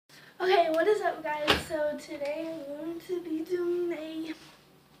What is up, guys? So today I'm going to be doing a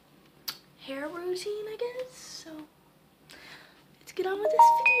hair routine, I guess. So let's get on with this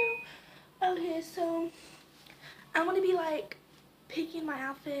video. Okay, so I'm going to be like picking my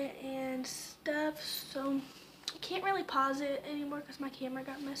outfit and stuff. So I can't really pause it anymore because my camera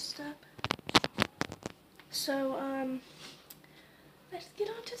got messed up. So let's get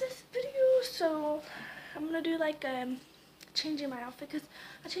on to this video. So I'm going to do like changing my outfit because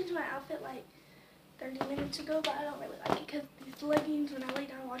I changed my outfit like 30 minutes ago, but I don't really like it because these leggings, when I lay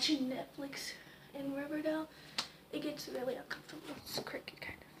down watching Netflix in Riverdale, it gets really uncomfortable. It's cricket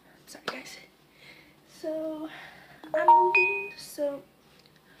kind of. Sorry guys. So I'm moving, so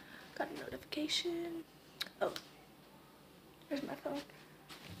got a notification. Oh, there's my phone.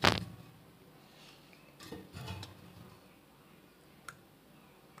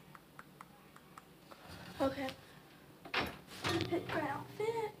 Okay. Pick my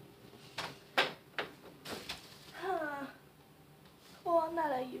outfit. Well, I'm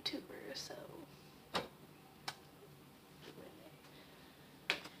not a YouTuber, so.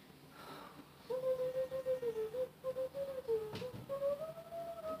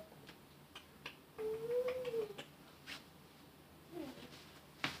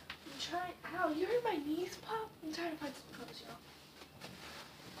 Ow, you heard my knees pop? I'm trying to find some clothes, y'all.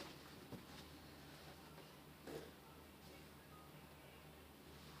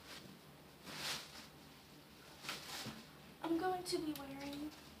 I'm going to be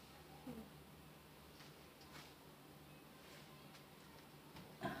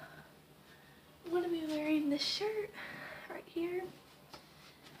wearing this shirt right here.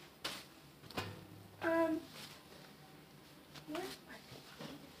 Where's my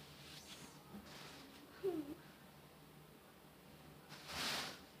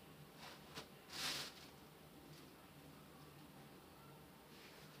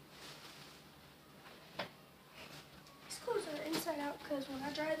These clothes are inside out because when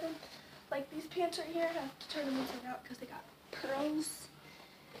I dry them, like these pants right here, I have to turn them inside out because they got pearls.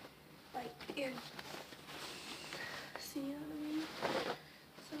 Like in. See what I mean?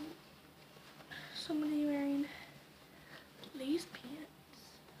 So I'm gonna be wearing these pants.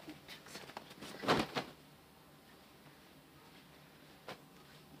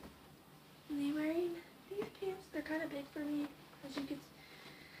 I'm wearing these pants. They're kind of big for me, as you can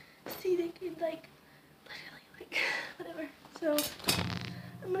see. They can like literally like whatever. So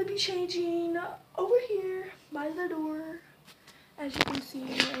I'm gonna be changing over here by the door, as you can see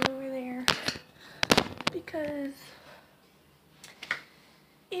right over there, because.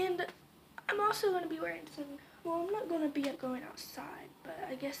 And I'm also going to be wearing some, well, I'm not going to be going outside, but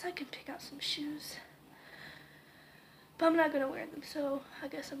I guess I can pick out some shoes. But I'm not going to wear them, so I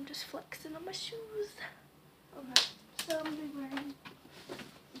guess I'm just flexing on my shoes. Okay, so I'm going to be wearing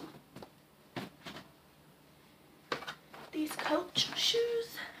these Coach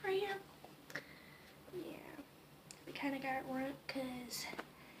shoes right here. Yeah, they kind of got ruined because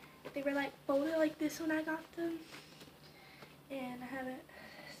they were like folded like this when I got them. And I haven't.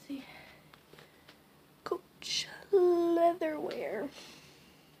 See, Coach leatherwear.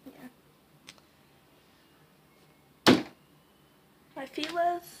 Yeah. My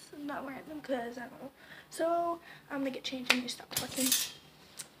Fila's, I'm not wearing them because I don't know. So I'm gonna get changed and just stop talking.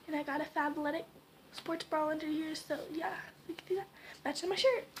 And I got a Fabletics sports bra under here, so yeah, you can see that. Matching my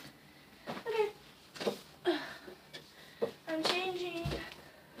shirt. Okay. I'm changing.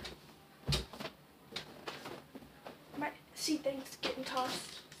 Might see things getting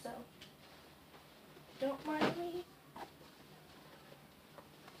tossed. So, don't mind me.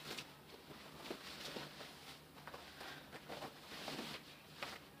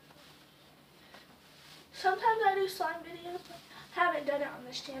 Sometimes I do slime videos, but I haven't done it on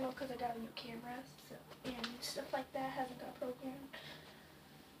this channel because I got a new camera, so, and stuff like that hasn't got programmed.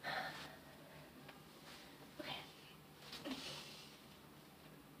 Okay.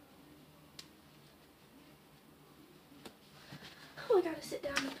 Oh, I gotta sit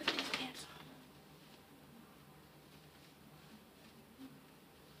down and put these pants on.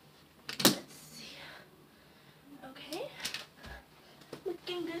 Let's see. Okay.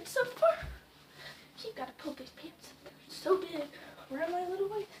 Looking good so far. You gotta pull these pants up. They're so big. Around my little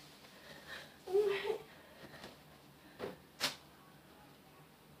waist. Okay.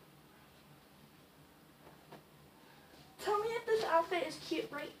 Tell me if this outfit is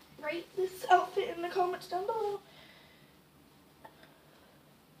cute. Rate this outfit in the comments down below.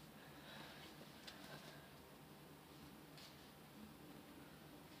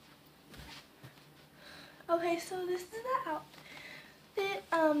 Okay, so this is the outfit.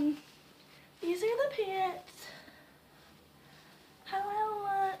 These are the pants. How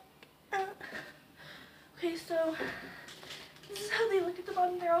I look. So this is how they look at the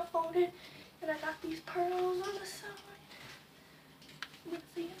bottom. They're all folded, and I got these pearls on the side. Let's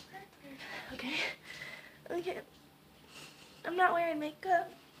see. Okay. Okay. I'm not wearing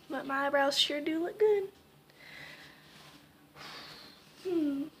makeup, but my eyebrows sure do look good.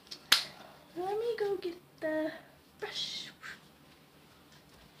 Let me go get the brush.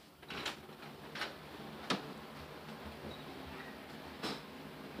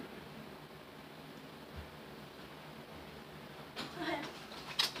 Okay.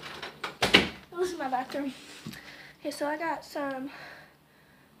 This is my bathroom. Okay, so I got some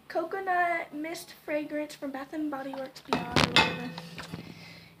coconut mist fragrance from Bath & Body Works Beyond or whatever.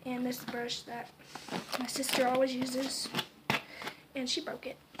 And this brush that my sister always uses. And she broke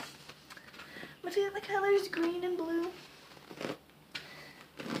it. My favorite color is green and blue.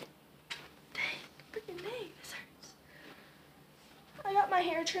 Dang, freaking dang, this hurts. I got my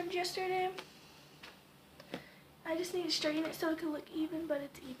hair trimmed yesterday. I just need to straighten it so it can look even, but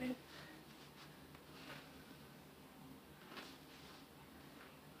it's even.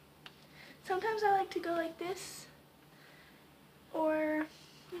 Sometimes I like to go like this, or,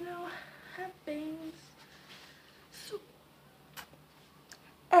 you know, have bangs. So,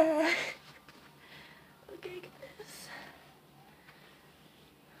 okay, guys.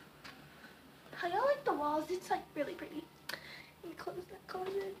 How y'all like the walls? It's like really pretty. Let me close that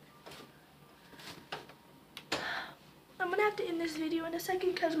closet. I'm gonna have to end this video in a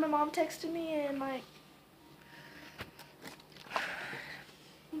second because my mom texted me and like